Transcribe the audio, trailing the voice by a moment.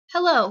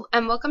Hello,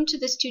 and welcome to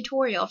this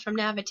tutorial from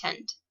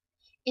Navittend.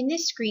 In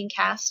this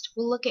screencast,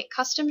 we'll look at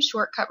custom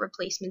shortcut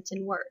replacements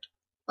in Word.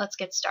 Let's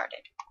get started.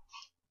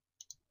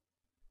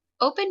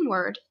 Open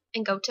Word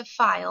and go to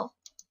File,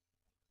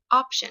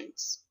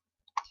 Options.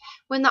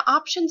 When the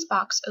Options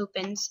box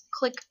opens,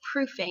 click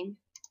Proofing,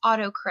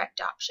 AutoCorrect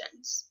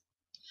Options.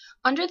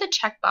 Under the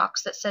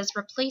checkbox that says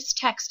Replace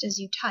Text as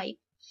you type,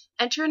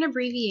 enter an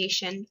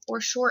abbreviation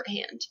or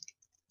shorthand.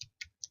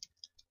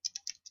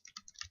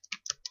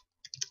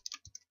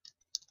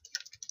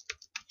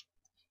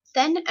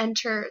 Then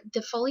enter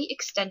the fully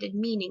extended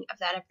meaning of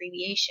that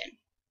abbreviation.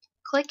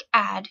 Click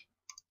Add,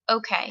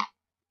 OK.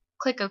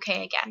 Click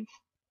OK again.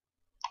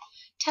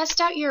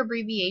 Test out your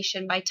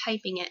abbreviation by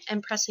typing it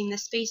and pressing the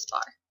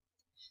spacebar.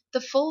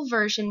 The full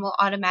version will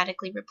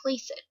automatically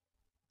replace it.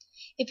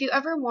 If you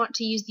ever want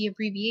to use the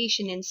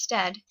abbreviation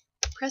instead,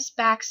 press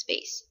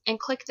backspace and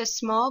click the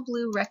small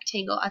blue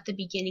rectangle at the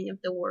beginning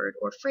of the word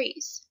or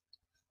phrase.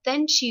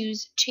 Then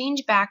choose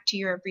Change Back to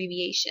your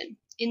abbreviation,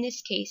 in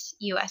this case,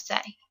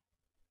 USA.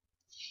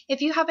 If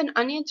you have an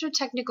unanswered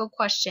technical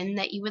question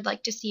that you would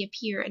like to see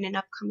appear in an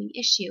upcoming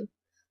issue,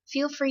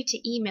 feel free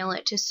to email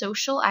it to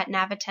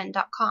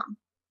social@navittend.com.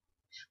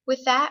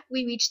 With that,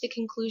 we reach the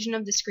conclusion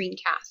of the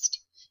screencast.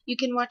 You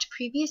can watch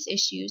previous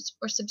issues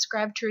or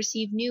subscribe to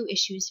receive new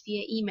issues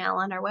via email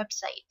on our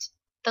website.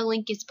 The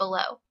link is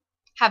below.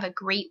 Have a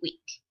great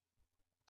week.